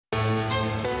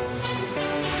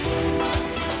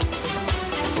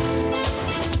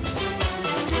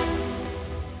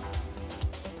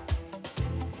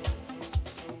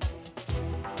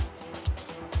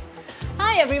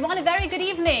everyone, a very good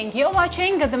evening. You're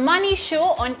watching The Money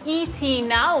Show on ET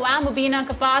Now. I'm Mubina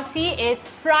Kapasi.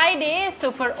 It's Friday,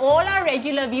 so for all our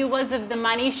regular viewers of The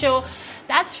Money Show,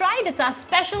 that's right, it's our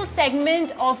special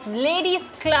segment of Ladies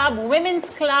Club,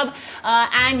 Women's Club,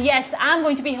 and yes, I'm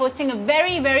going to be hosting a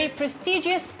very, very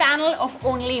prestigious panel of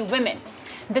only women.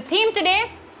 The theme today,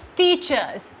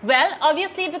 teachers. Well,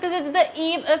 obviously because it's the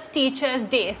eve of Teachers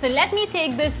Day. So let me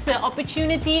take this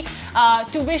opportunity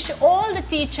to wish all the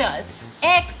teachers,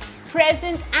 ex,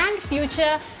 present and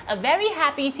future, a very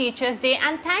happy Teachers Day,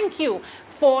 and thank you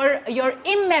for your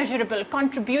immeasurable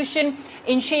contribution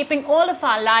in shaping all of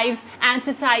our lives and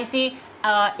society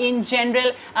in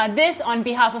general. This on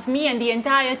behalf of me and the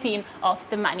entire team of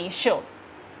The Money Show.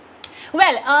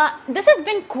 Well, this has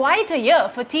been quite a year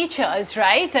for teachers,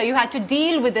 right? You had to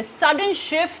deal with the sudden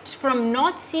shift from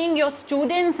not seeing your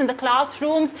students in the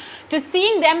classrooms to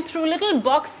seeing them through little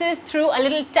boxes, through a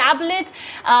little tablet,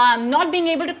 not being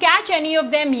able to catch any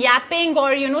of them yapping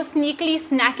or, sneakily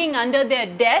snacking under their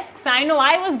desks. I know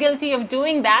I was guilty of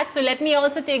doing that. So let me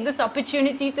also take this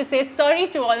opportunity to say sorry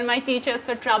to all my teachers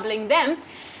for troubling them.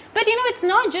 But, it's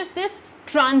not just this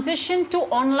transition to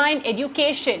online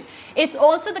education. It's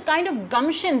also the kind of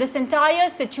gumption this entire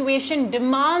situation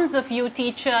demands of you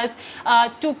teachers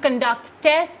to conduct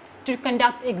tests, to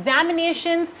conduct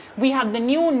examinations. We have the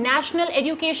new national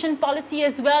education policy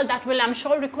as well that will, I'm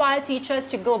sure, require teachers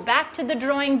to go back to the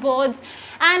drawing boards.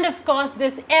 And of course,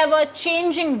 this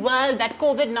ever-changing world that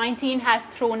COVID-19 has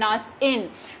thrown us in.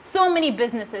 So many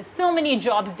businesses, so many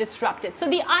jobs disrupted. So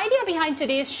the idea behind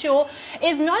today's show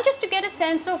is not just to get a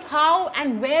sense of how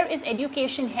and where is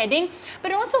education heading,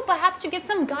 but also perhaps to give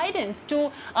some guidance to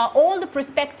all the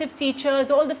prospective teachers,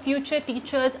 all the future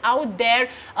teachers out there,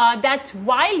 that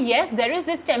while, yes, there is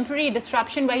this temporary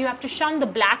disruption where you have to shun the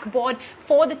blackboard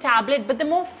for the tablet, but the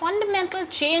more fundamental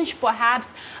change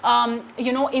perhaps,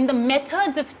 in the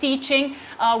methods of teaching,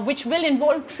 which will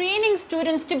involve training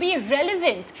students to be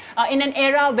relevant in an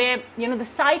era where the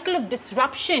cycle of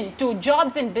disruption to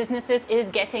jobs and businesses is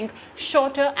getting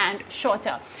shorter and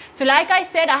shorter. So like I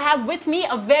said, I have with me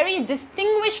a very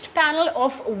distinguished panel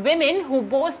of women who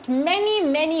boast many,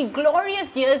 many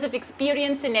glorious years of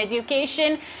experience in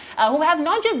education, who have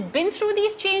not just been through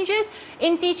these changes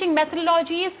in teaching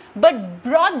methodologies, but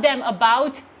brought them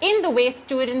about in the way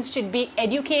students should be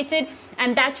educated,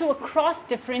 and that too across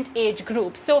different age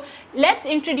groups. So let's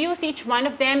introduce each one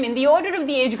of them in the order of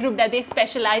the age group that they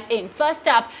specialize in. First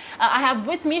up, I have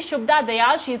with me Shubha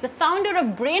Dayal. She is the founder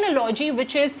of Brainology,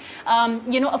 which is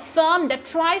a firm that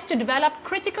tries to develop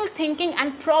critical thinking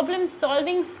and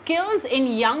problem-solving skills in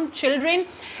young children.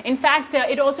 In fact,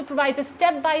 it also provides a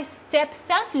step-by-step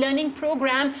self-learning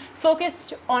program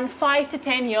focused on 5 to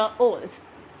 10-year-olds.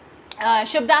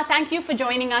 Shubha, thank you for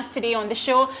joining us today on the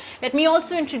show. Let me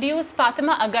also introduce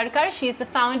Fatima Agarkar. She is the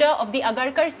founder of the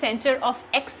Agarkar Center of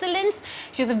Excellence.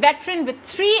 She's a veteran with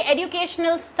 3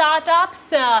 educational startups.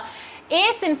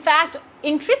 ACE, in fact,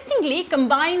 interestingly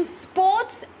combines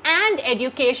sports and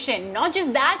education. Not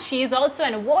just that, she is also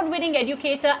an award-winning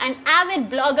educator, an avid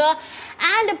blogger,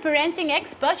 and a parenting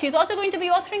expert. She's also going to be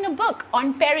authoring a book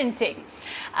on parenting.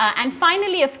 And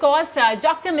finally, of course,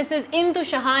 Dr. Mrs. Indu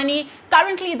Shahani,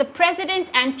 currently the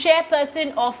president and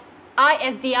chairperson of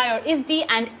ISDI or ISDI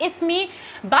and ISMI.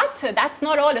 But that's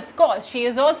not all, of course. She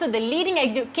is also the leading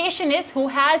educationist who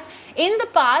has in the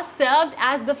past served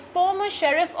as the former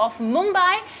sheriff of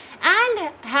Mumbai and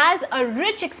has a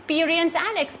rich experience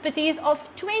and expertise of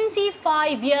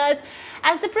 25 years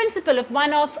as the principal of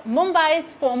one of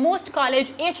Mumbai's foremost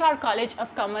college, HR College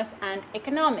of Commerce and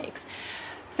Economics.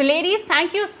 So ladies,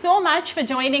 thank you so much for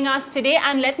joining us today,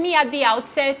 and let me at the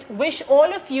outset wish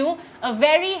all of you a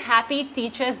very happy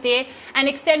Teachers Day and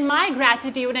extend my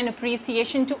gratitude and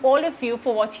appreciation to all of you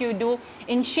for what you do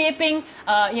in shaping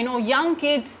young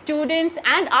kids, students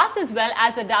and us as well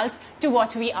as adults to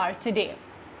what we are today.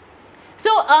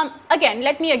 So again,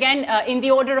 let me in the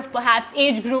order of perhaps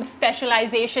age group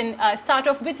specialization, start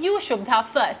off with you, Shubha,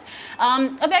 first.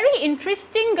 A very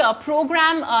interesting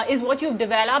program is what you've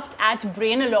developed at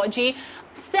Brainology.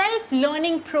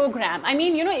 Self-learning program. I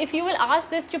mean, if you will ask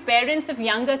this to parents of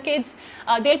younger kids,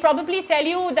 they'll probably tell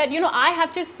you that, I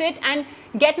have to sit and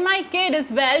get my kid as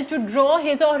well to draw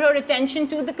his or her attention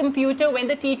to the computer when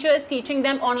the teacher is teaching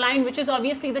them online, which is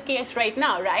obviously the case right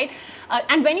now, right?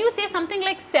 And when you say something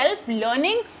like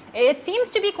self-learning, it seems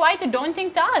to be quite a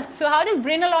daunting task. So how does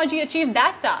Brainology achieve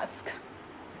that task?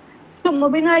 So,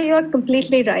 Mubina, you're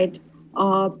completely right.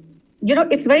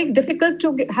 It's very difficult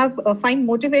to find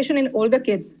motivation in older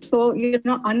kids. So,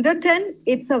 under 10,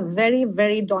 it's a very,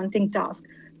 very daunting task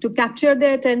to capture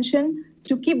their attention,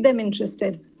 to keep them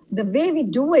interested. The way we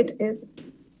do it is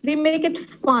we make it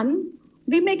fun,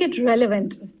 we make it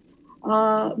relevant,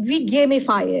 we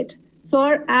gamify it. So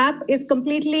our app is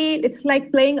completely, it's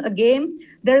like playing a game.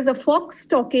 There is a fox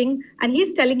talking and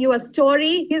he's telling you a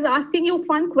story. He's asking you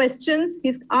fun questions.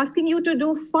 He's asking you to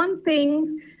do fun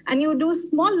things and you do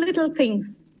small little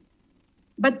things.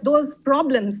 But those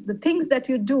problems, the things that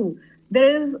you do, there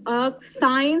is a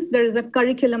science, there is a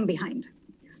curriculum behind.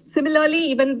 Similarly,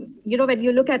 even, when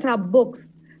you look at our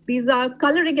books, these are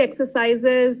coloring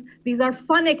exercises, these are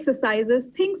fun exercises,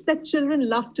 things that children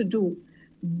love to do.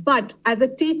 But as a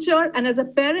teacher and as a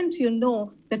parent, you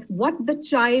know that what the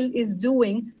child is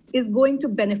doing is going to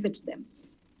benefit them.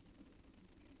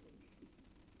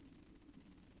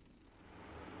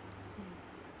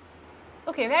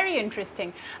 Okay, very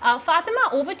interesting. Fatima,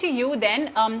 over to you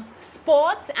then.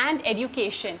 Sports and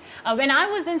education. When I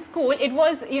was in school, it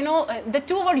was, the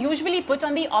two were usually put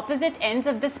on the opposite ends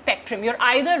of the spectrum. You're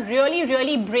either really,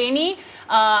 really brainy,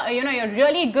 you're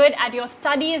really good at your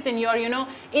studies and you're,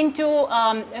 into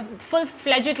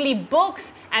full-fledgedly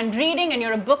books and reading and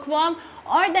you're a bookworm.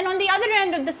 Or then on the other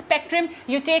end of the spectrum,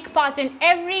 you take part in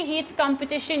every heats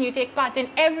competition, you take part in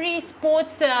every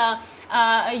sports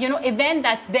event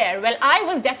that's there. Well, I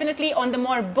was definitely on the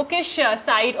more bookish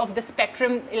side of the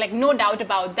spectrum, like no doubt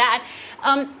about that.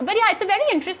 But yeah, it's a very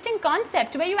interesting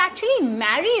concept where you actually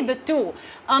marry the two.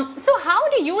 So how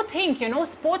do you think,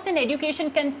 sports and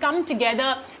education can come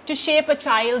together to shape a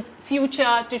child's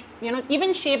future, to,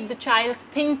 even shape the child's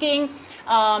thinking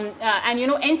and,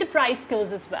 enterprise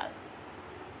skills as well?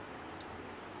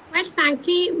 Quite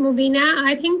frankly, Mubina,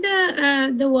 I think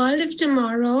the world of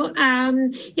tomorrow,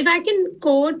 if I can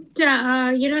quote,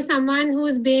 someone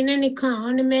who's been an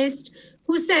economist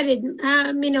who said it,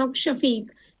 Minogue Shafiq,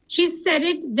 she said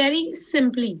it very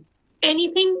simply.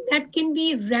 Anything that can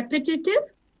be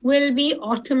repetitive will be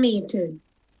automated.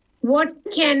 What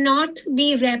cannot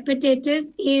be repetitive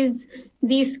is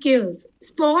these skills.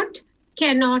 Sport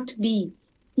cannot be.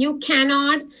 You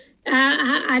cannot,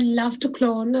 I'd love to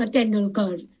clone a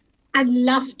Tendulkar. I'd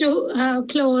love to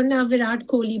clone Virat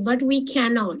Kohli, but we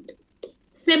cannot.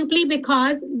 Simply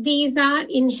because these are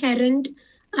inherent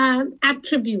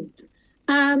attributes.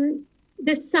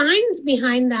 The science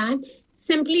behind that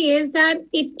simply is that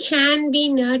it can be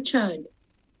nurtured.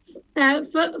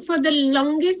 For the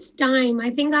longest time, I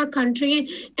think our country,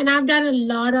 and I've done a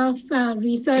lot of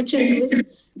research in this,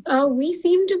 we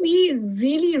seem to be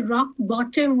really rock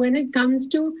bottom when it comes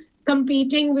to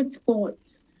competing with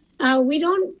sports. We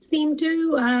don't seem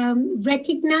to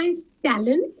recognize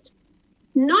talent,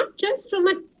 not just from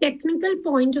a technical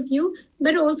point of view,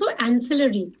 but also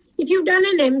ancillary. If you've done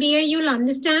an MBA, you'll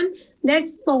understand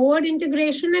there's forward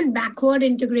integration and backward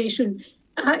integration.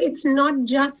 It's not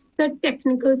just the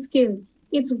technical skill.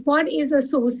 It's what is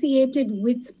associated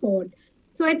with sport.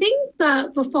 So I think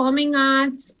performing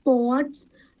arts, sports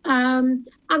are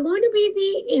going to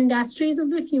be the industries of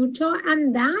the future,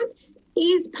 and that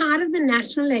is part of the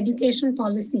national education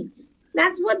policy.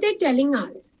 That's what they're telling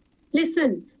us.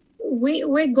 Listen,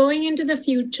 we're going into the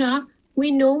future.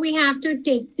 We know we have to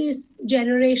take this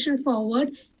generation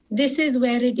forward. This is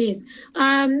where it is.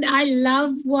 I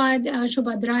love what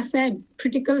Shubhadra said,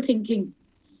 critical thinking.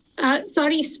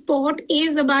 Sport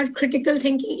is about critical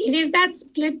thinking. It is that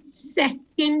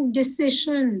split-second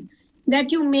decision that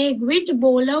you make. Which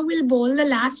bowler will bowl the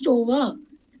last over?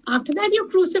 After that, you're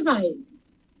crucified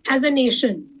as a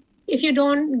nation if you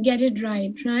don't get it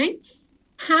right?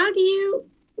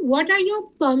 What are your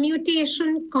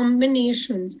permutation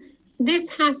combinations? This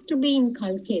has to be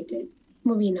inculcated,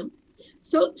 Mubina.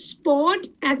 So sport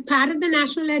as part of the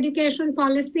national education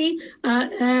policy,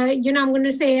 I'm going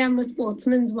to say I'm a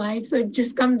sportsman's wife, so it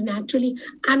just comes naturally.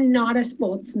 I'm not a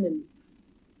sportsman.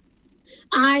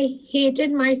 I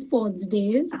hated my sports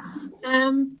days,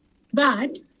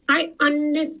 but I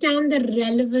understand the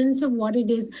relevance of what it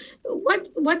is.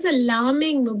 What's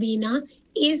alarming, Mubina,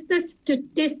 is the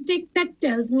statistic that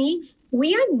tells me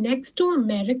we are next to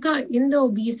America in the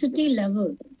obesity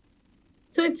levels.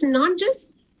 So it's not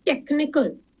just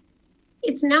technical.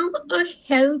 It's now a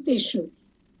health issue.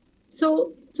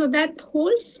 So that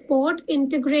whole sport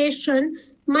integration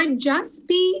might just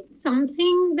be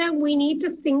something that we need to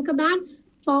think about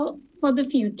for the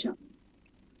future.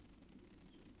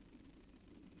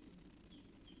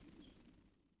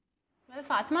 Well,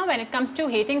 Fatma, when it comes to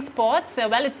hating sports,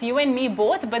 it's you and me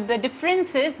both, but the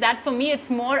difference is that for me, it's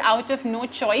more out of no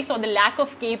choice or the lack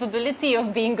of capability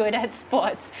of being good at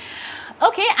sports.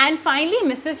 Okay, and finally,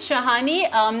 Mrs. Shahani,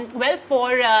 well,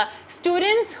 for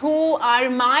students who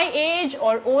are my age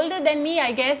or older than me,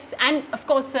 I guess, and of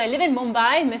course live in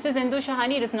Mumbai, Mrs. Indu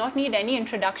Shahani does not need any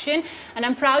introduction. And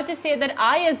I'm proud to say that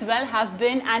I as well have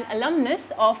been an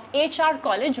alumnus of HR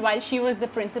College while she was the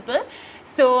principal.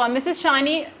 So Mrs.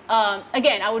 Shahani,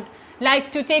 again, I would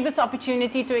like to take this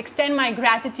opportunity to extend my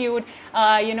gratitude,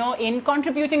 in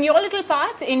contributing your little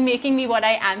part in making me what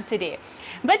I am today.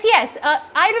 But yes,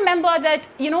 I remember that,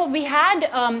 we had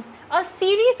a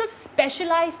series of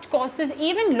specialized courses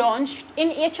even launched in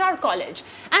HR College.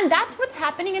 And that's what's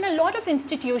happening in a lot of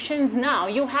institutions now.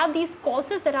 You have these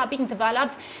courses that are being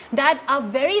developed that are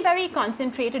very, very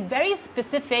concentrated, very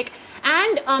specific,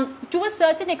 and to a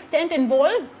certain extent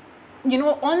involve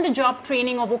on-the-job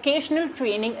training or vocational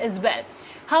training as well.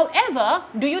 However,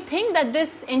 do you think that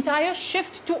this entire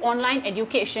shift to online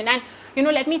education, and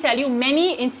let me tell you,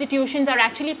 many institutions are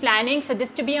actually planning for this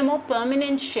to be a more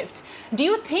permanent shift. Do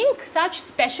you think such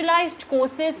specialized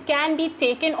courses can be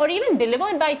taken or even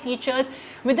delivered by teachers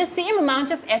with the same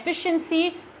amount of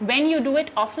efficiency when you do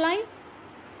it offline?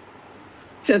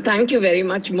 So thank you very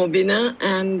much, Mobina,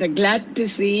 and glad to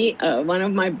see one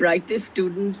of my brightest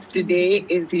students today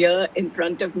is here in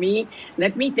front of me.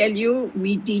 Let me tell you,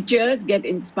 we teachers get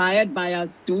inspired by our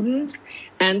students.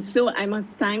 And so I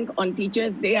must thank, on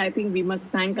Teachers' Day, I think we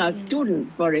must thank our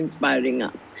students for inspiring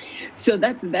us. So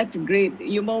that's great.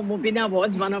 Mobina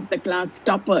was one of the class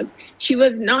toppers. She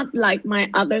was not like my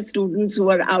other students who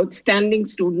were outstanding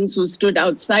students who stood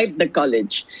outside the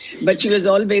college, but she was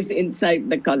always inside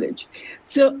the college.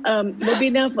 So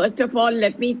Mobina, first of all,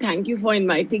 let me thank you for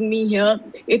inviting me here.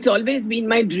 It's always been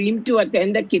my dream to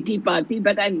attend a kitty party,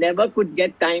 but I never could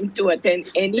get time to attend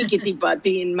any kitty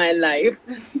party in my life.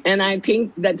 And I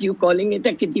think that you calling it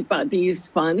a kitty party is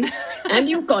fun, and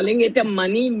you calling it a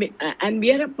money, and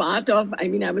we are a part of, I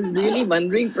was really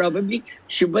wondering, probably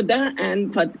Shubhada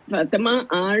and Fatima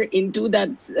are into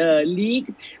that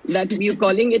league, that we're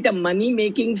calling it a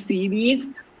money-making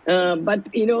series. But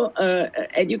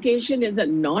education is a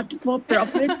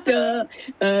not-for-profit.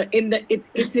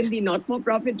 It's in the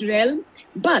not-for-profit realm.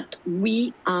 But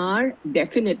we are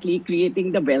definitely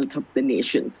creating the wealth of the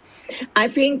nations. I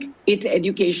think it's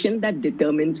education that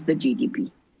determines the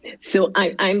GDP. So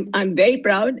I'm very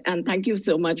proud, and thank you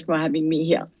so much for having me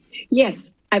here.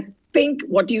 Yes, I think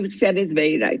what you said is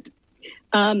very right.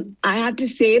 I have to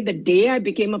say, the day I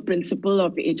became a principal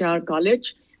of HR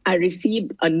College, I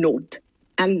received a note.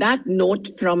 And that note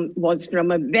was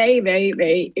from a very, very,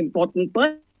 very important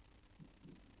person.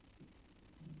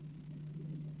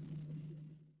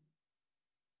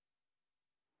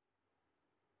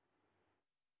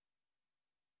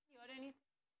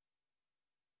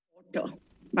 Porter,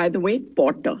 by the way,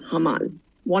 porter, Hamal,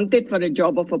 wanted for a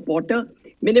job of a porter,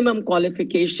 minimum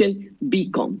qualification,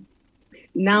 BCom.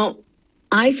 Now,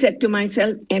 I said to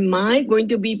myself, am I going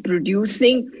to be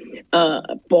producing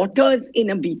porters in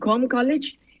a BCom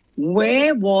college?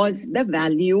 Where was the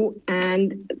value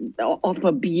of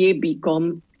a BA,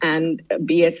 BCom, and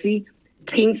BSc,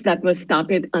 things that were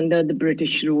started under the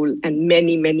British rule and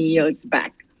many, many years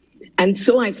back? And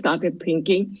so I started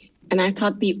thinking, and I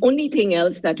thought the only thing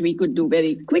else that we could do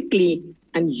very quickly,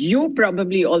 and you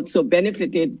probably also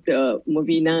benefited,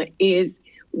 Movina, is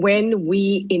when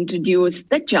we introduced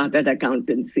the chartered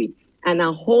accountancy. And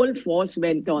our whole force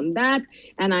went on that.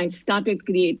 And I started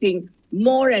creating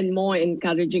more and more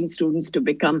encouraging students to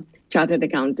become chartered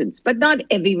accountants. But not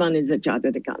everyone is a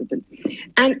chartered accountant.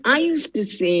 And I used to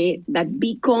say that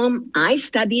BCom, I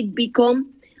studied BCom,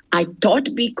 I taught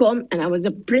BCom, and I was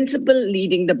a principal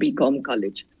leading the BCom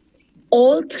college.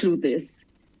 All through this,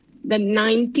 the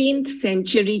 19th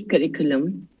century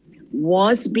curriculum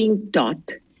was being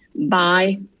taught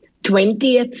by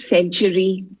 20th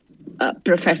century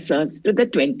professors to the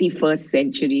 21st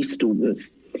century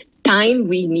students. Time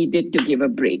we needed to give a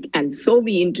break. And so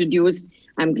we introduced,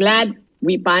 I'm glad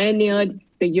we pioneered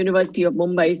the University of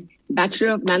Mumbai's Bachelor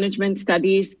of Management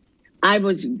Studies. I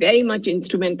was very much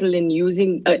instrumental in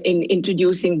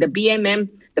introducing the BMM,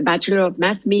 the Bachelor of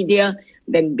Mass Media,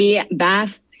 then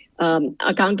BAF,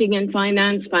 Accounting and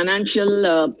Finance,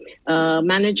 Financial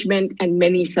Management, and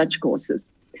many such courses.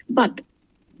 But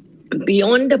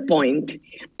beyond the point,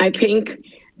 I think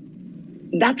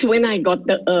that's when I got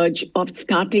the urge of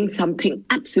starting something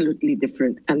absolutely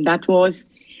different. And that was,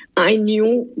 I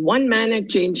knew one man had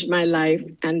changed my life,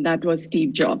 and that was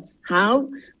Steve Jobs. How?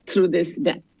 Through this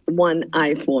one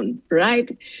iPhone,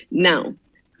 right? Now,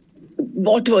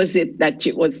 what was it that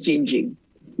was changing?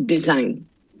 Design.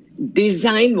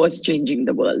 Design was changing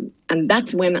the world. And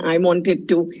that's when I wanted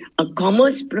to, a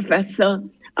commerce professor,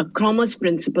 a commerce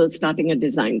principal starting a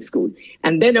design school.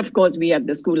 And then, of course, we have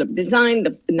the School of Design.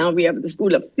 Now we have the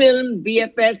School of Film,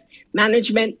 VFS,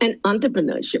 Management, and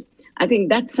Entrepreneurship. I think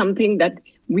that's something that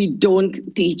we don't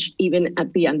teach even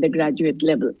at the undergraduate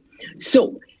level.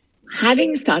 So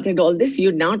having started all this,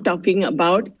 you're now talking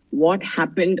about what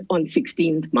happened on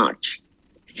 16th March.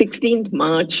 16th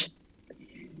March,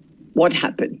 what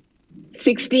happened?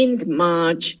 16th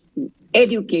March,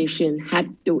 education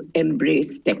had to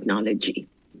embrace technology.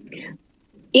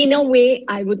 In a way,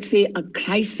 I would say a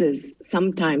crisis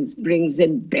sometimes brings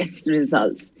in best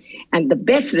results. And the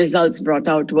best results brought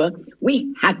out were,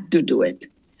 we had to do it.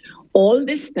 All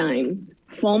this time,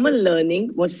 formal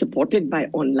learning was supported by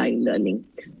online learning.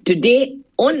 Today,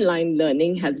 online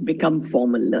learning has become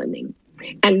formal learning.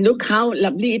 And look how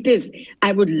lovely it is.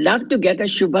 I would love to get a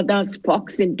Shubhada's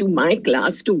fox into my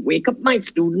class to wake up my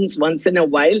students once in a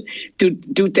while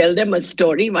to tell them a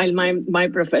story while my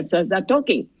professors are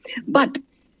talking. But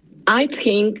I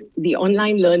think the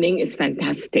online learning is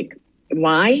fantastic.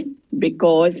 Why?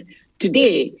 Because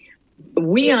today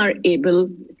we are able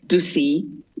to see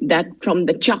that from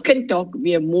the chalk and talk,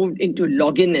 we have moved into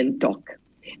login and talk.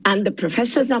 And the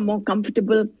professors are more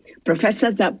comfortable.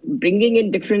 Professors are bringing in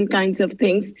different kinds of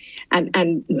things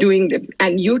and doing it.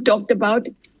 And you talked about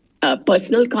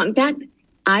personal contact.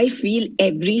 I feel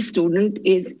every student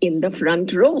is in the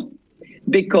front row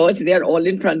because they're all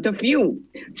in front of you.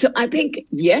 So I think,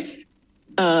 yes,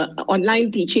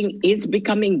 online teaching is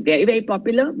becoming very, very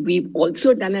popular. We've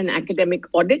also done an academic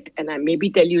audit, and I maybe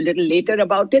tell you a little later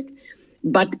about it.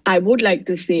 But I would like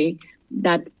to say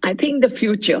that I think the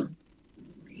future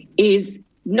is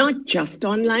not just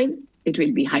online, it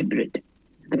will be hybrid.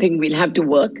 I think we'll have to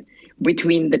work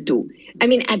between the two. I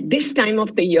mean, at this time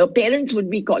of the year, parents would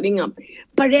be calling up,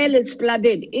 Parel is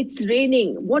flooded, it's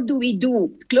raining, what do we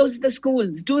do? Close the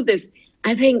schools, do this.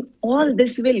 I think all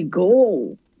this will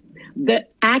go. The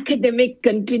academic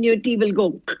continuity will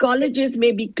go. Colleges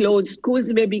may be closed,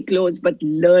 schools may be closed, but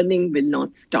learning will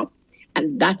not stop.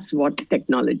 And that's what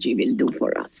technology will do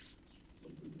for us.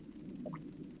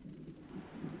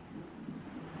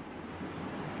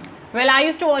 Well, I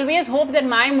used to always hope that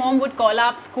my mom would call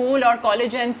up school or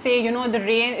college and say, you know, the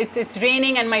rain, it's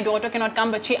raining and my daughter cannot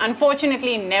come, but she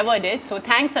unfortunately never did. So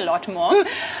thanks a lot, Mom.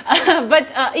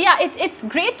 Yeah, it's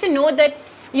great to know that,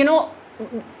 you know,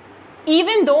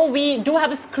 even though we do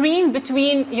have a screen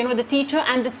between, you know, the teacher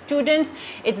and the students,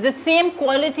 it's the same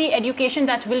quality education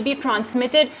that will be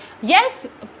transmitted. Yes,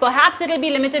 perhaps it will be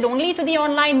limited only to the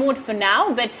online mode for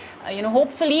now, but you know,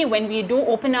 hopefully when we do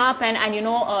open up and you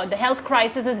know, the health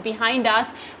crisis is behind us,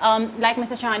 like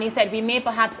Mr. Chani said, we may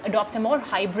perhaps adopt a more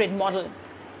hybrid model.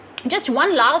 Just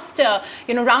one last,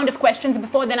 you know, round of questions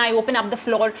before then I open up the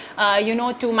floor, you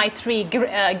know, to my three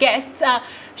guests.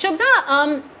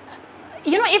 Shubhda,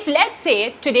 you know, if let's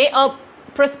say today a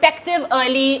prospective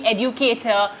early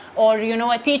educator or, you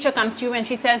know, a teacher comes to you and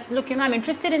she says, look, you know, I'm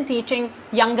interested in teaching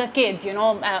younger kids, you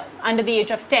know, under the age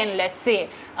of 10, let's say,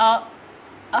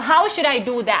 how should I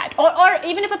do that? Or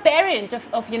even if a parent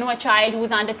of, you know, a child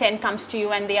who's under 10 comes to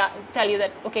you and they tell you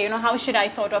that, okay, you know, how should I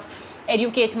sort of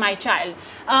educate my child?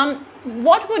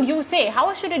 What would you say?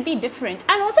 How should it be different?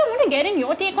 And also I want to get in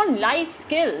your take on life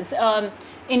skills.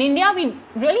 In India, we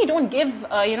really don't give,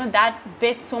 you know, that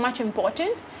bit so much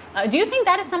importance. Do you think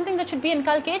that is something that should be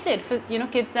inculcated for, you know,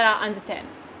 kids that are under 10?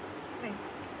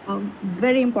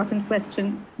 Very important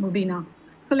question, Mubina.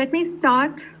 So let me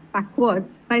start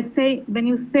backwards by saying, when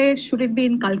you say, should it be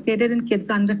inculcated in kids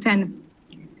under 10?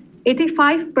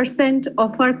 85%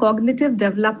 of our cognitive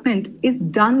development is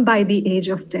done by the age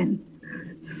of 10.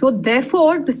 So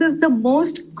therefore, this is the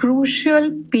most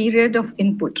crucial period of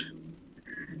input.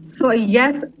 So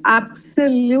yes,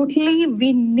 absolutely,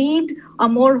 we need a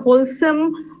more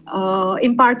wholesome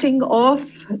imparting of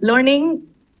learning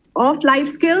of life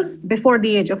skills before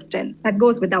the age of 10. That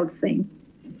goes without saying.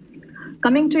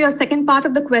 Coming to your second part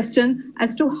of the question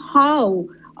as to how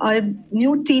a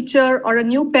new teacher or a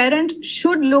new parent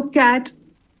should look at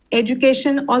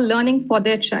education or learning for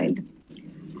their child.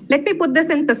 Let me put this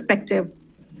in perspective.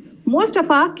 Most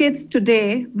of our kids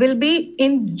today will be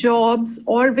in jobs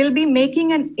or will be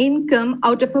making an income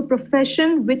out of a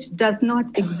profession which does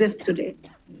not exist today,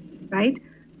 right?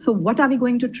 So what are we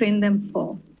going to train them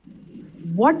for?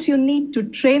 What you need to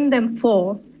train them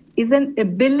for is an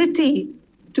ability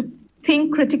to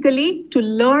think critically, to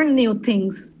learn new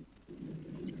things,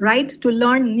 right? To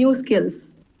learn new skills.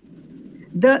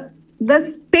 The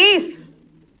space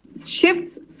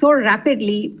shifts so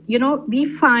rapidly, you know, we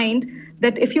find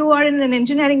that if you are in an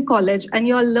engineering college and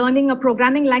you're learning a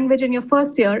programming language in your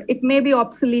first year, it may be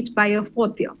obsolete by your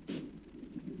fourth year,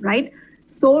 right?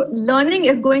 So learning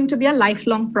is going to be a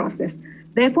lifelong process.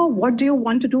 Therefore, what do you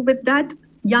want to do with that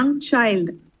young child?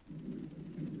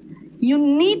 You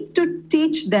need to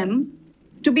teach them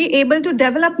to be able to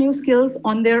develop new skills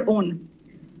on their own.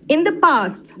 In the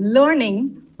past,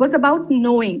 learning was about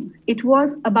knowing. It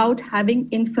was about having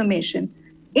information.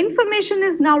 Information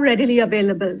is now readily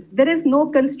available. There is no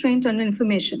constraint on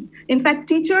information. In fact,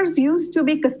 teachers used to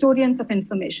be custodians of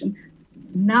information.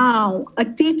 Now, a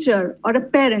teacher or a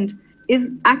parent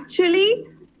is actually,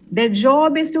 their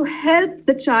job is to help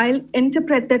the child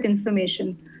interpret that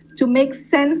information, to make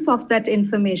sense of that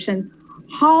information.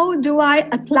 How do I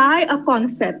apply a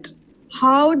concept?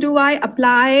 How do I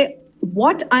apply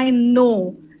what I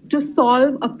know to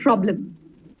solve a problem?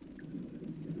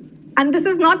 And this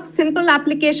is not simple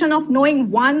application of knowing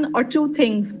one or two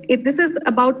things. This is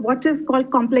about what is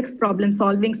called complex problem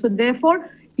solving. So therefore,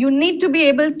 you need to be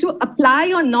able to apply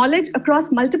your knowledge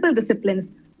across multiple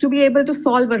disciplines to be able to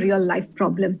solve a real life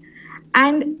problem.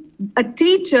 And a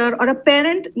teacher or a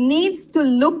parent needs to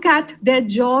look at their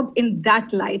job in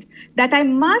that light, that I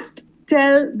must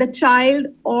tell the child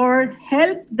or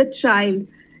help the child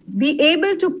be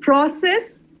able to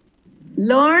process,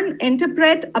 learn,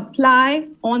 interpret, apply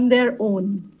on their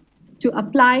own, to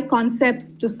apply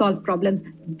concepts to solve problems.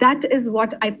 That is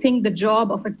what I think the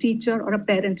job of a teacher or a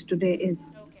parent today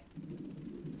is.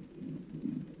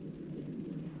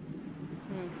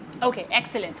 Okay,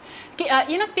 excellent.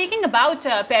 Speaking about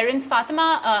parents,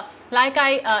 Fatima, like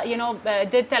I,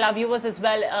 did tell our viewers as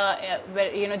well,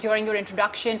 during your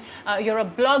introduction, you're a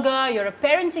blogger, you're a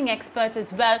parenting expert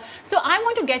as well. So I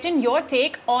want to get in your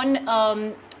take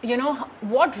on,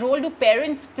 what role do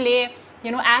parents play,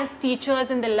 as teachers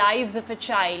in the lives of a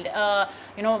child?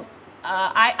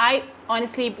 I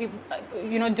honestly,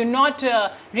 do not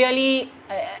really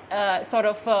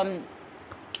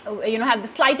have the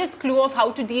slightest clue of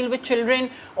how to deal with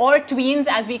children or tweens,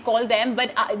 as we call them.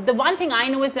 But the one thing I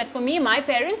know is that for me, my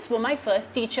parents were my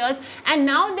first teachers, and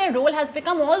now their role has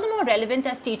become all the more relevant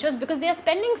as teachers because they are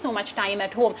spending so much time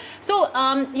at home. So,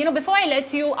 before I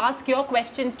let you ask your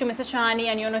questions to Mr. Shahani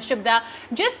and, Shibda,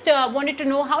 just wanted to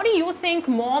know, how do you think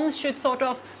moms should sort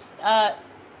of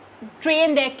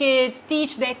train their kids,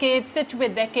 teach their kids, sit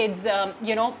with their kids,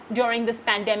 during this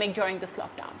pandemic, during this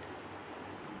lockdown?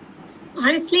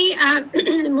 Honestly,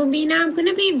 Mubina, I'm going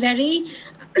to be very,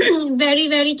 very,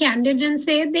 very candid and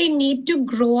say they need to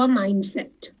grow a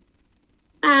mindset.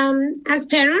 As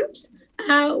parents,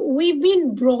 we've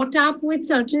been brought up with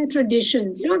certain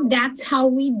traditions. That's how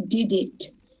we did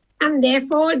it. And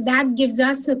therefore, that gives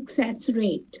us success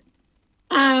rate.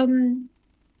 Not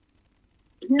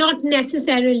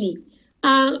necessarily.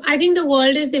 I think the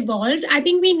world has evolved. I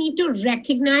think we need to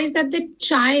recognize that the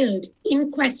child in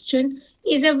question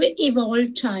is an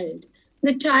evolved child.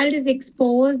 The child is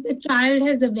exposed, the child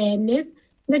has awareness,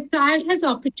 the child has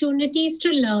opportunities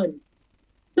to learn.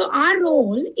 So our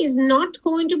role is not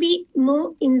going to be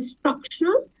more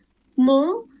instructional,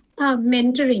 more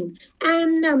mentoring.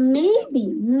 And maybe,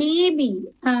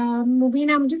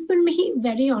 Mubina, I'm just going to be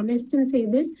very honest and say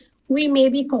this, we may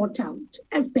be caught out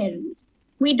as parents.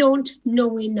 We don't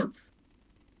know enough.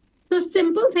 So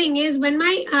simple thing is, when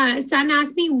my son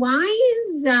asked me, why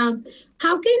the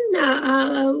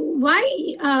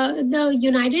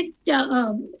United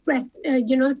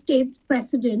States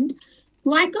president,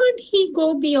 why can't he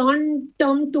go beyond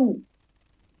term 2?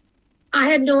 I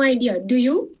had no idea. Do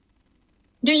you?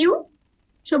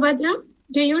 Shobhadra?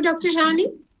 Do you, Dr.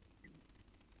 Shani?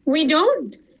 We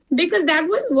don't. Because that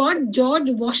was what George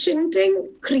Washington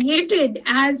created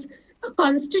as a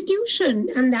constitution,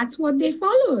 and that's what they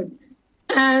followed.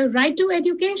 Right to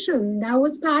education, that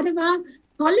was part of our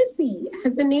policy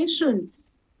as a nation.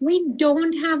 We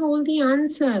don't have all the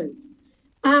answers.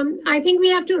 I think we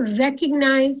have to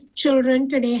recognize children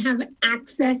today have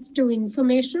access to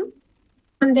information,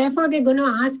 and therefore they're going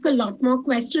to ask a lot more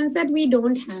questions that we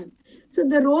don't have. So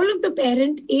the role of the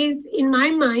parent is, in my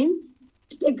mind,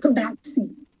 to take a back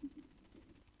seat,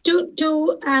 to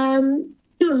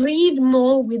read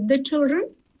more with the children,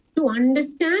 to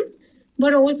understand,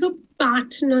 but also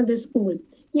partner the school.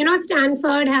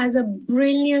 Stanford has a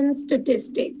brilliant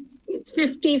statistic. It's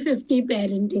 50-50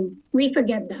 parenting. We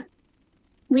forget that.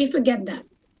 We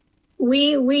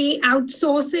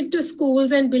outsource it to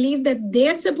schools and believe that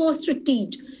they're supposed to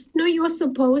teach. No, you're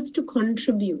supposed to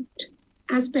contribute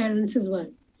as parents as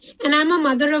well. And I'm a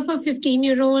mother of a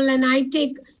 15-year-old, and I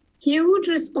take huge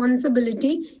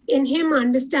responsibility in him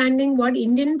understanding what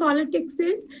Indian politics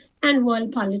is and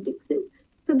world politics is.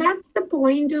 So that's the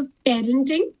point of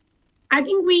parenting. I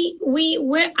think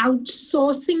we're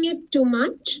outsourcing it too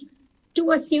much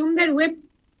to assume that we're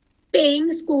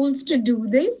paying schools to do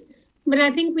this, but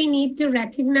I think we need to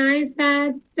recognize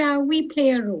that we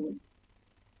play a role.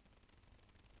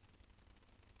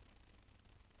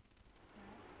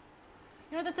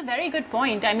 That's a very good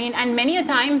point. I mean, and many a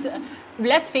times,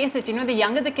 let's face it, the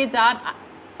younger the kids are,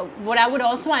 what I would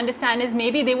also understand is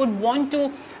maybe they would want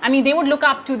to, they would look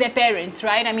up to their parents,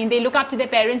 right? They look up to their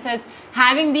parents as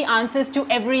having the answers to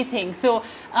everything. So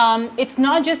it's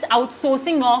not just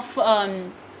outsourcing of,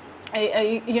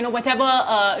 whatever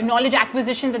knowledge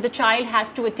acquisition that the child has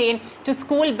to attain to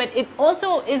school, but it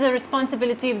also is a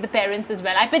responsibility of the parents as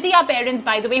well. I pity our parents,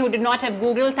 by the way, who did not have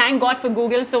Google. Thank God for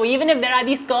Google. So even if there are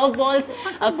these curveballs,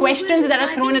 questions that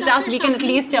are thrown at us, we can at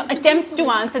least attempt to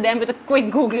answer them with a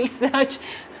quick Google search.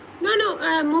 No,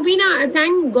 Mubina,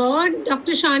 thank God,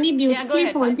 Dr. Shani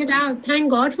beautifully pointed out, thank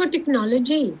God for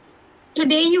technology.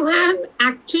 Today you have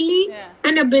actually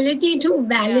an ability to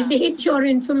validate your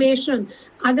information.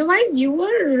 Otherwise, you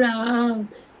were,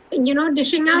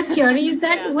 dishing out theories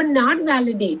that would not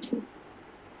validate you.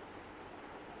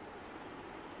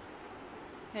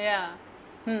 Yeah.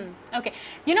 Okay.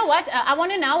 You know what? I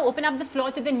want to now open up the floor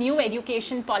to the new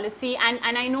education policy, and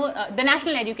I know the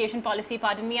national education policy,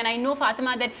 pardon me, and I know,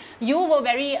 Fatima, that you were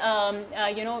very,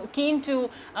 keen to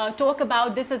talk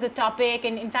about this as a topic,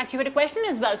 and in fact, you had a question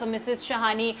as well for Mrs.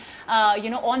 Shahani,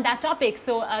 on that topic.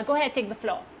 So go ahead, take the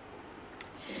floor.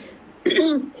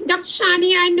 Dr.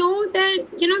 Shani, I know that,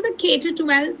 the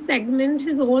K-12 segment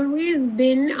has always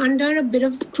been under a bit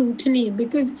of scrutiny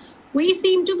because we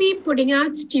seem to be putting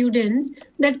out students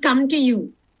that come to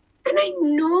you. And I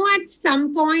know at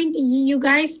some point you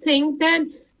guys think that,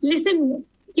 listen,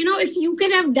 if you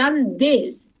could have done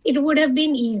this, it would have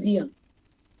been easier.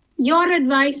 Your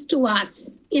advice to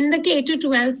us in the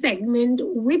K-12 segment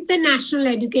with the national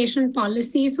education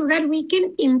policy so that we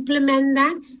can implement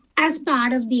that as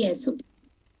part of the SOP.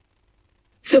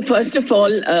 So first of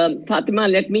all, Fatima,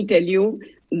 let me tell you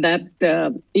that,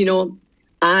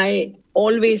 I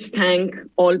always thank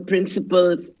all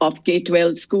principals of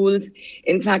K-12 schools.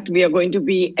 In fact, we are going to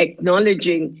be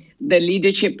acknowledging the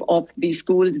leadership of the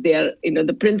schools. They are,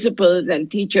 the principals and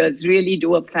teachers really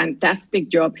do a fantastic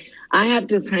job. I have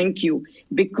to thank you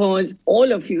because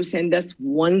all of you send us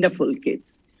wonderful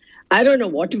kids. I don't know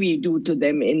what we do to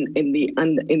them in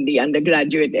the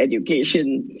undergraduate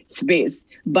education space,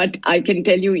 but I can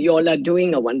tell you, you all are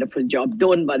doing a wonderful job.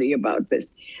 Don't worry about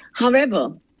this.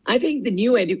 However, I think the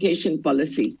new education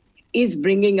policy is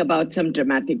bringing about some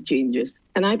dramatic changes.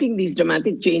 And I think these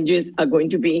dramatic changes are going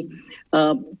to be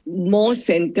more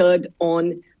centered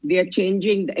on, they're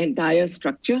changing the entire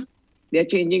structure. They're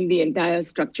changing the entire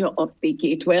structure of the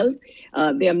K-12.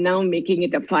 They are now making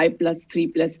it a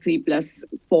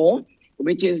 5+3+3+4,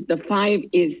 which is the 5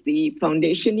 is the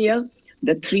foundation year,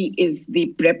 the 3 is the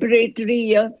preparatory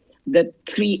year, the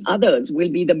 3 others will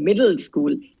be the middle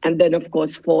school, and then, of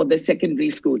course, for the secondary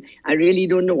school. I really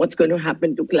don't know what's going to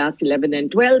happen to class 11 and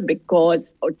 12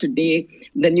 because today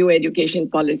the new education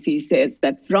policy says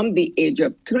that from the age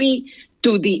of 3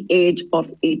 to the age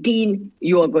of 18,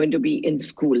 you are going to be in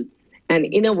school. And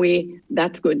in a way,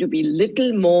 that's going to be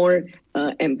little more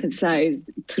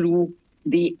emphasized through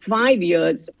the 5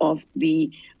 years of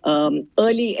the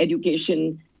early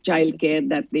education childcare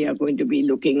that they are going to be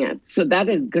looking at. So that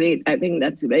is great. I think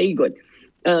that's very good.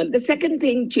 The second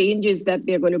change is that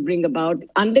they're going to bring about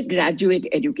undergraduate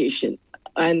education.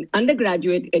 And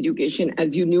undergraduate education,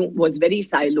 as you knew, was very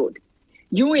siloed.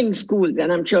 You in schools, and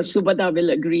I'm sure Subhada will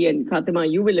agree, and Fatima,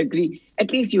 you will agree,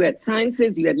 at least you had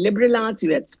sciences, you had liberal arts,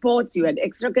 you had sports, you had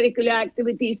extracurricular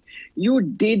activities. You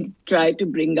did try to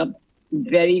bring up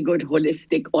very good,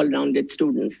 holistic, all-rounded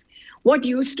students. What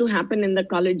used to happen in the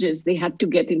colleges, they had to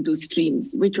get into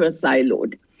streams, which were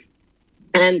siloed.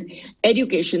 And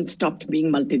education stopped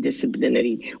being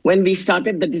multidisciplinary. When we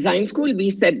started the design school, we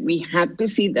said we had to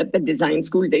see that the design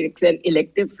school takes an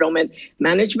elective from a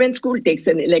management school, takes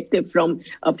an elective from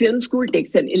a film school,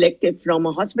 takes an elective from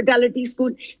a hospitality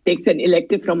school, takes an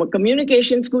elective from a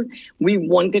communication school. We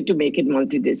wanted to make it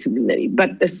multidisciplinary,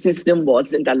 but the system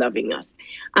wasn't allowing us.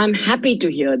 I'm happy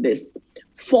to hear this.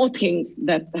 4 things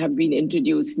that have been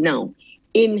introduced now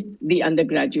in the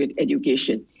undergraduate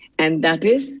education, and that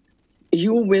is,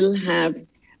 you will have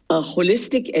a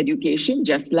holistic education,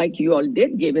 just like you all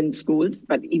did, given schools,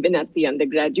 but even at the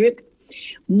undergraduate.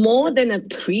 More than a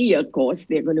 3-year course,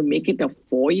 they're going to make it a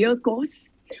 4-year course.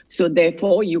 So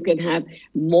therefore, you can have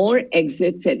more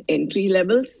exits and entry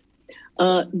levels.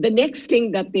 The next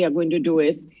thing that they are going to do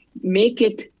is make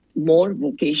it more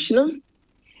vocational,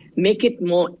 make it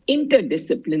more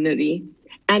interdisciplinary,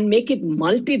 and make it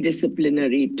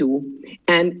multidisciplinary too.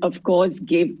 And of course,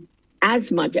 give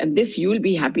as much, and this you'll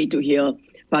be happy to hear,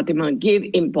 Fatima, give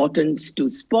importance to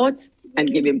sports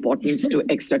and give importance to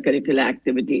extracurricular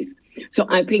activities. So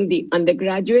I think the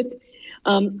undergraduate,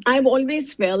 I've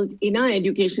always felt in our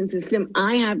education system,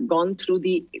 I have gone through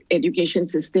the education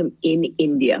system in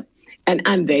India, and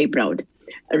I'm very proud.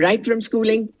 Right from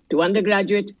schooling to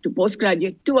undergraduate to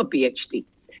postgraduate to a PhD.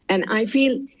 And I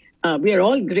feel we are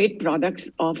all great products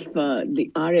of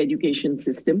our education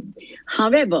system.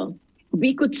 However,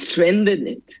 we could strengthen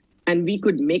it and we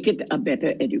could make it a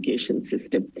better education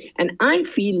system. And I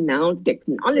feel now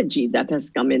technology that has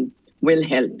come in will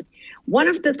help. One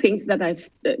of the things that I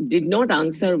did not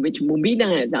answer, which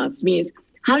Mubina has asked me, is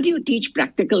how do you teach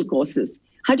practical courses?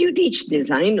 How do you teach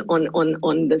design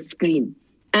on the screen?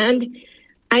 And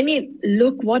I mean,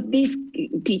 look what these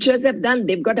teachers have done.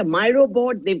 They've got a Miro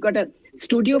board, they've got a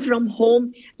studio from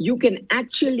home. You can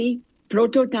actually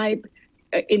prototype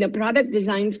in a product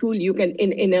design school. You can,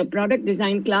 in a product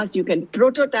design class, you can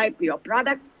prototype your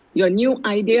product, your new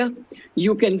idea.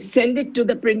 You can send it to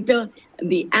the printer,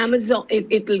 the Amazon,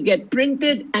 it will get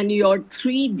printed, and your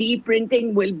 3D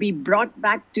printing will be brought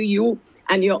back to you,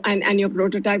 and your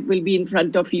prototype will be in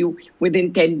front of you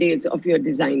within 10 days of your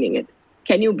designing it.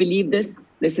 Can you believe this?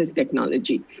 This is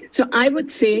technology. So I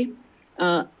would say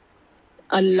a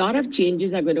lot of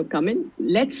changes are going to come in.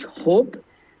 Let's hope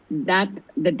that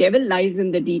the devil lies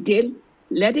in the detail.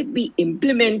 Let it be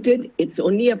implemented. It's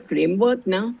only a framework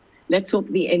now. Let's hope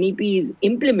the NEP is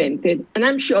implemented. And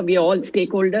I'm sure we are all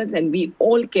stakeholders and we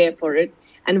all care for it,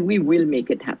 and we will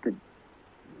make it happen.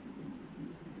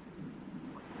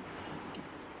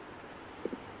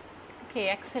 Okay,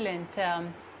 excellent.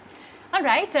 All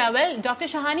right, well, Dr.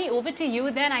 Shahani, over to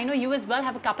you then. I know you as well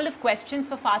have a couple of questions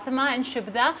for Fatima and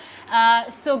Shubhda.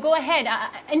 So go ahead.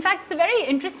 In fact, it's a very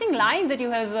interesting line that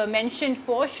you have mentioned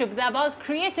for Shubhda about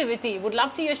creativity. Would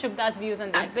love to hear Shubhda's views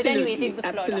on that. Absolutely, but anyway, take the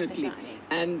floor, absolutely. Dr. Shahani.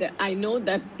 And I know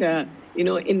that,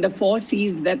 in the 4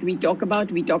 C's that we talk about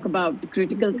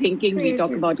critical thinking, we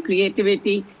talk about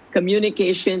creativity,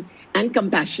 communication, and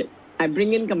compassion. I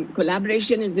bring in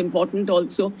collaboration is important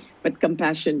also, but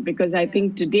compassion, because I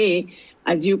think today,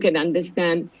 as you can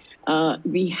understand,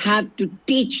 we have to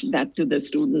teach that to the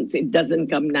students. It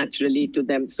doesn't come naturally to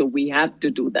them, so we have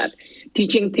to do that.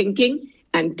 Teaching thinking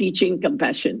and teaching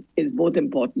compassion is both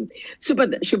important.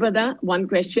 Shubhada, one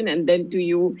question, and then to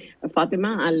you,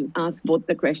 Fatima, I'll ask both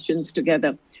the questions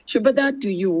together. Shubhada,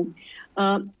 to you,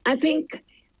 I think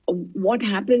what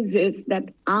happens is that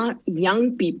our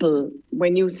young people,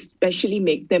 when you especially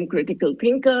make them critical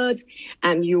thinkers,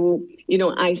 and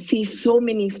I see so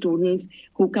many students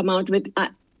who come out with,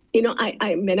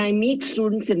 when I meet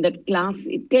students in that class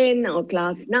 10 or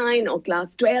class 9 or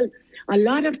class 12, a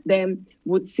lot of them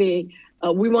would say,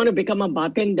 we want to become a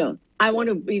bartender. I want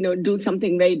to, do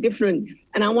something very different,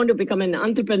 and I want to become an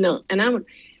entrepreneur.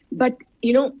 But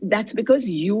that's because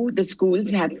the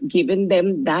schools have given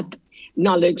them that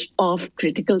knowledge of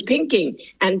critical thinking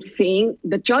and saying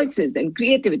the choices and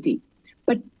creativity.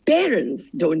 But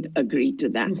parents don't agree to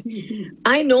that.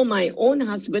 I know my own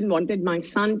husband wanted my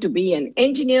son to be an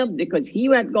engineer because he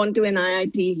had gone to an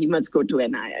IIT, he must go to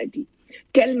an IIT.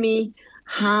 Tell me,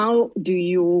 how do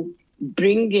you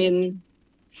bring in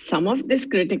some of this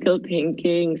critical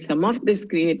thinking, some of this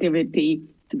creativity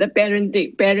to the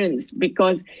parents?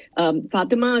 Because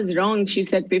Fatima is wrong, she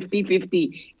said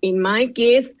 50-50. In my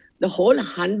case, the whole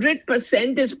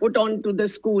 100% is put on to the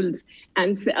schools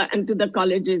and to the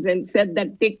colleges and said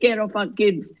that take care of our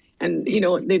kids. And,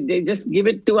 they just give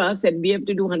it to us and we have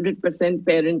to do 100%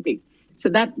 parenting. So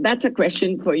that's a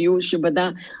question for you,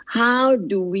 Shubhada. How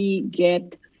do we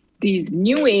get these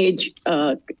new age,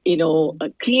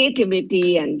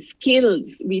 creativity and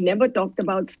skills? We never talked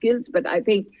about skills, but I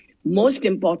think most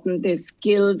important is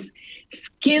skills.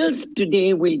 Skills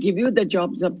today will give you the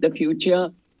jobs of the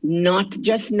future, not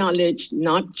just knowledge,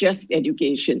 not just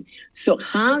education. So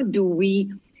how do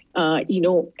we,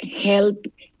 help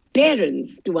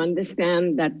parents to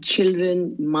understand that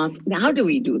children must, how do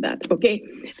we do that? Okay.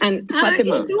 And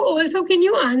Fatima. Also, can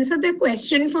you answer the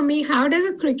question for me? How does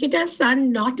a cricketer's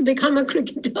son not become a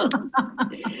cricketer?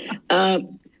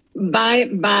 This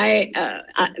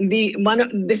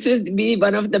is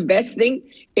one of the best thing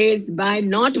is by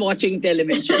not watching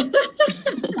television.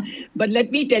 But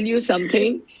let me tell you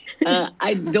something.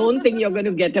 I don't think you're going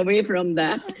to get away from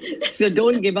that. So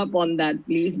don't give up on that,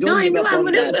 please. Don't give up on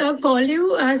that. I'm going to call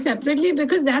you separately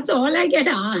because that's all I get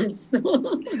asked.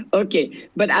 Okay,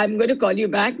 but I'm going to call you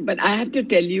back. But I have to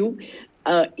tell you,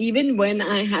 even when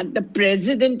I had the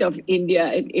president of India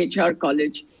at HR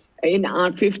College in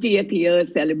our 50th year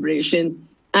celebration,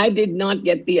 I did not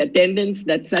get the attendance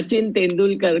that Sachin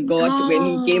Tendulkar got when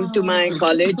he came to my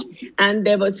college. And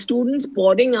there were students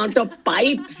pouring out of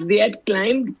pipes. They had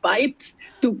climbed pipes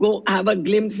to go have a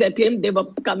glimpse at him. They were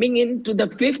coming into the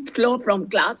 5th floor from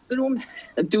classrooms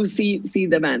to see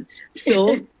the man.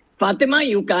 So, Fatima,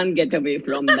 you can't get away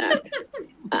from that.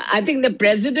 I think the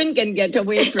president can get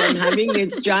away from having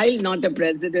his child, not a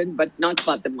president, but not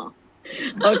Fatima.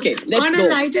 Okay, let's go. On a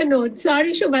lighter note,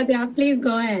 sorry, Shubhadra, please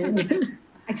go ahead.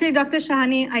 Actually, Dr.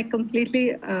 Shahani, I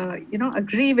completely,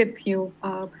 agree with you.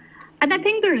 And I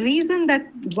think the reason that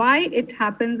why it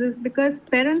happens is because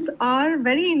parents are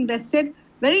very invested,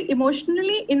 very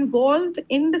emotionally involved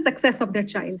in the success of their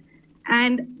child.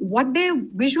 And what they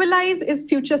visualize is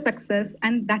future success.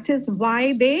 And that is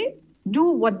why they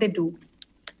do what they do.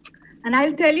 And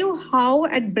I'll tell you how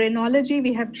at Brainology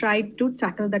we have tried to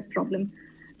tackle that problem.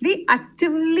 We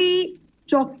actively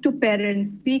talk to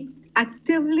parents. We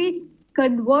actively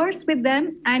converse with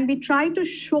them, and we try to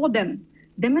show them,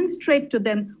 demonstrate to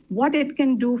them what it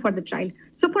can do for the child.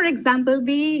 So for example,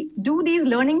 we do these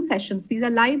learning sessions. These are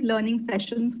live learning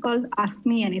sessions called Ask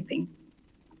Me Anything.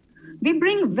 We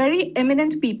bring very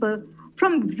eminent people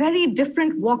from very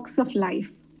different walks of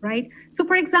life, right? So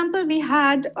for example, we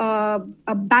had a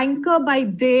banker by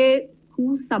day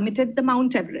who summited the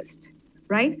Mount Everest,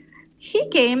 right? He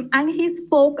came and he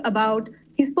spoke about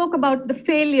the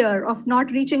failure of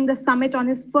not reaching the summit on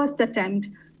his first attempt,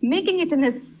 making it in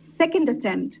his second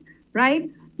attempt, right?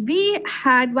 We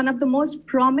had one of the most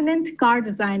prominent car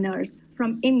designers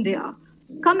from India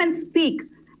come and speak.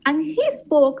 And he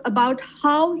spoke about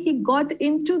how he got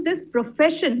into this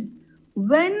profession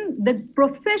when the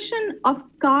profession of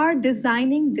car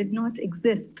designing did not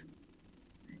exist.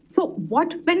 So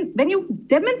when you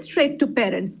demonstrate to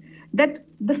parents that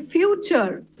the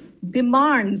future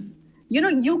demands,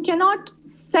 you cannot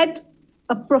set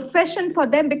a profession for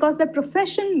them because the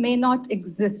profession may not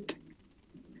exist.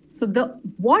 So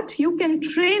what you can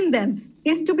train them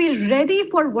is to be ready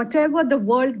for whatever the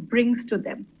world brings to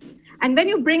them. And when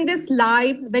you bring this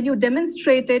live, when you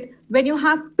demonstrate it, when you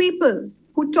have people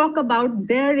who talk about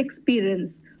their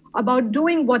experience, about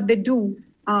doing what they do,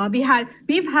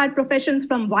 we've had professions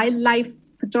from wildlife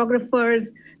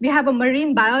photographers. We have a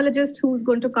marine biologist who's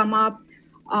going to come up.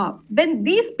 When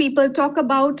these people talk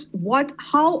about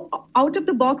how out of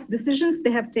the box decisions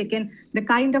they have taken, the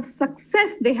kind of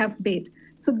success they have made.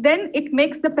 So then it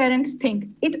makes the parents think.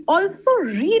 It also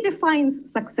redefines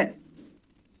success.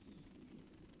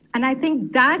 And I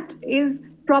think that is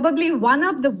probably one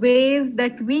of the ways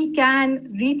that we can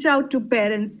reach out to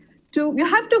parents. You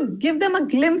have to give them a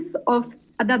glimpse of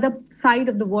another side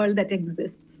of the world that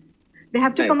exists. They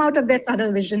have to come out of their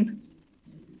tunnel vision.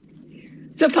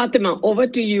 So Fatima, over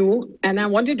to you. And I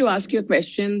wanted to ask you a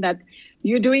question that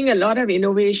you're doing a lot of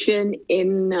innovation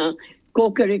in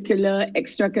co-curricular,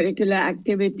 extracurricular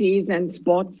activities and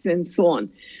sports and so on.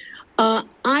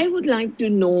 I would like to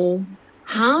know,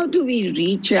 how do we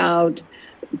reach out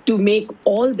to make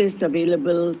all this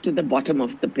available to the bottom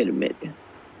of the pyramid?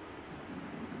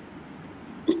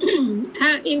 Dr.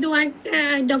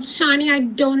 Shani, I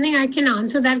don't think I can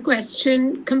answer that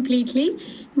question completely.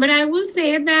 But I will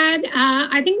say that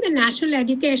I think the national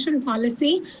education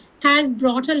policy has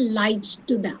brought a light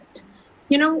to that.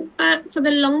 For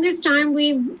the longest time,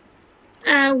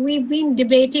 we've been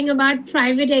debating about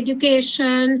private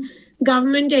education,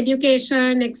 government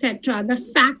education, etc. The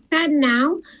fact that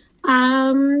now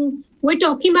we're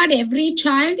talking about every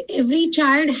child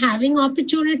having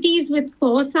opportunities with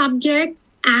core subjects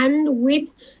and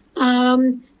with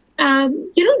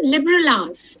liberal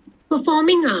arts,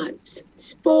 performing arts,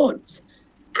 sports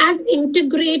as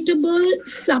integratable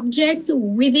subjects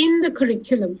within the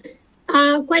curriculum.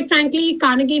 Quite frankly,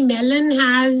 Carnegie Mellon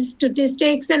has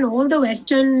statistics, and all the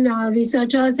Western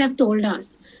researchers have told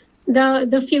us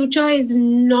the future is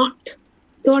not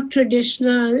your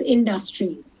traditional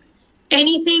industries.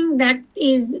 Anything that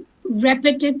is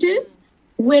repetitive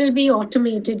will be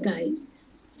automated, guys.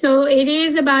 So it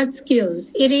is about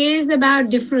skills. It is about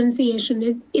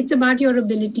differentiation. It's about your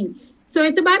ability. So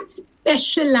it's about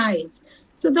specialized.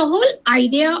 So the whole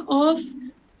idea of,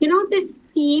 this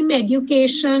STEAM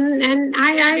education, and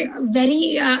I'm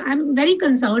very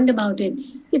concerned about it.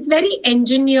 It's very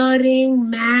engineering,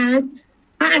 math.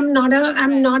 I'm not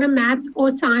a math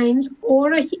or science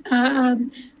or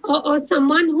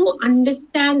someone who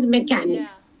understands mechanics. Yeah.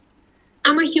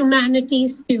 I'm a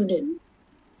humanities student.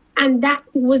 And that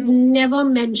was never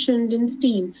mentioned in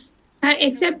STEAM,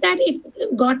 except that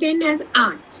it got in as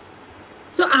arts.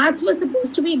 So arts was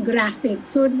supposed to be graphic,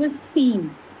 so it was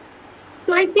STEAM.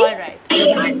 So I think, all right.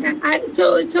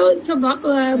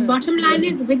 Bottom line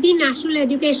is, with the national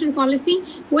education policy,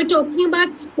 we're talking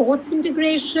about sports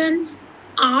integration,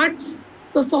 arts,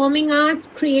 performing arts,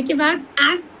 creative arts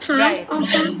as part of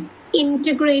an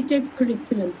integrated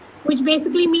curriculum, which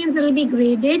basically means it'll be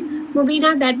graded.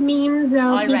 Mubina, that means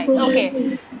people. Right.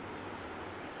 Okay.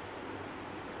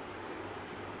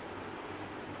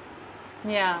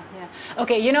 Yeah.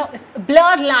 Okay,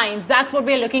 blurred lines, that's what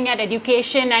we're looking at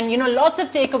education, and, lots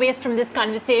of takeaways from this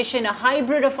conversation, a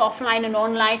hybrid of offline and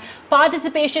online,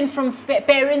 participation from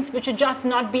parents, which should just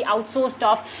not be outsourced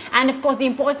off, and of course the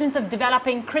importance of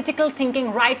developing critical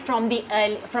thinking right from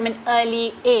an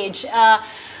early age.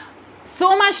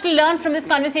 So much to learn from this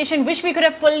conversation. Wish we could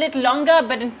have pulled it longer,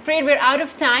 but I'm afraid we're out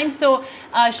of time. So,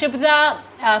 Shubhda,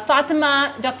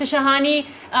 Fatima, Dr. Shahani,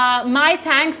 my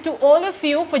thanks to all of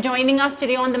you for joining us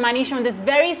today on The Money Show on this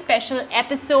very special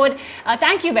episode.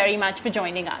 Thank you very much for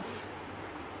joining us.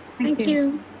 Thank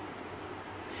you.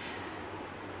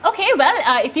 Okay,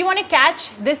 well, if you want to catch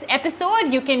this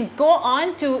episode, you can go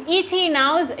on to ET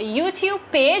Now's YouTube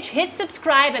page, hit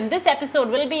subscribe, and this episode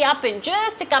will be up in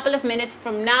just a couple of minutes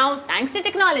from now, thanks to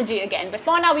technology again. But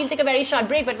for now, we'll take a very short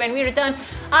break, but when we return,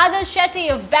 Adil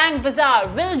Shetty of Bank Bazaar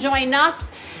will join us,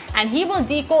 and he will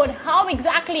decode how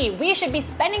exactly we should be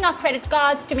spending our credit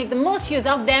cards to make the most use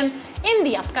of them in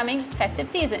the upcoming festive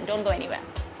season. Don't go anywhere.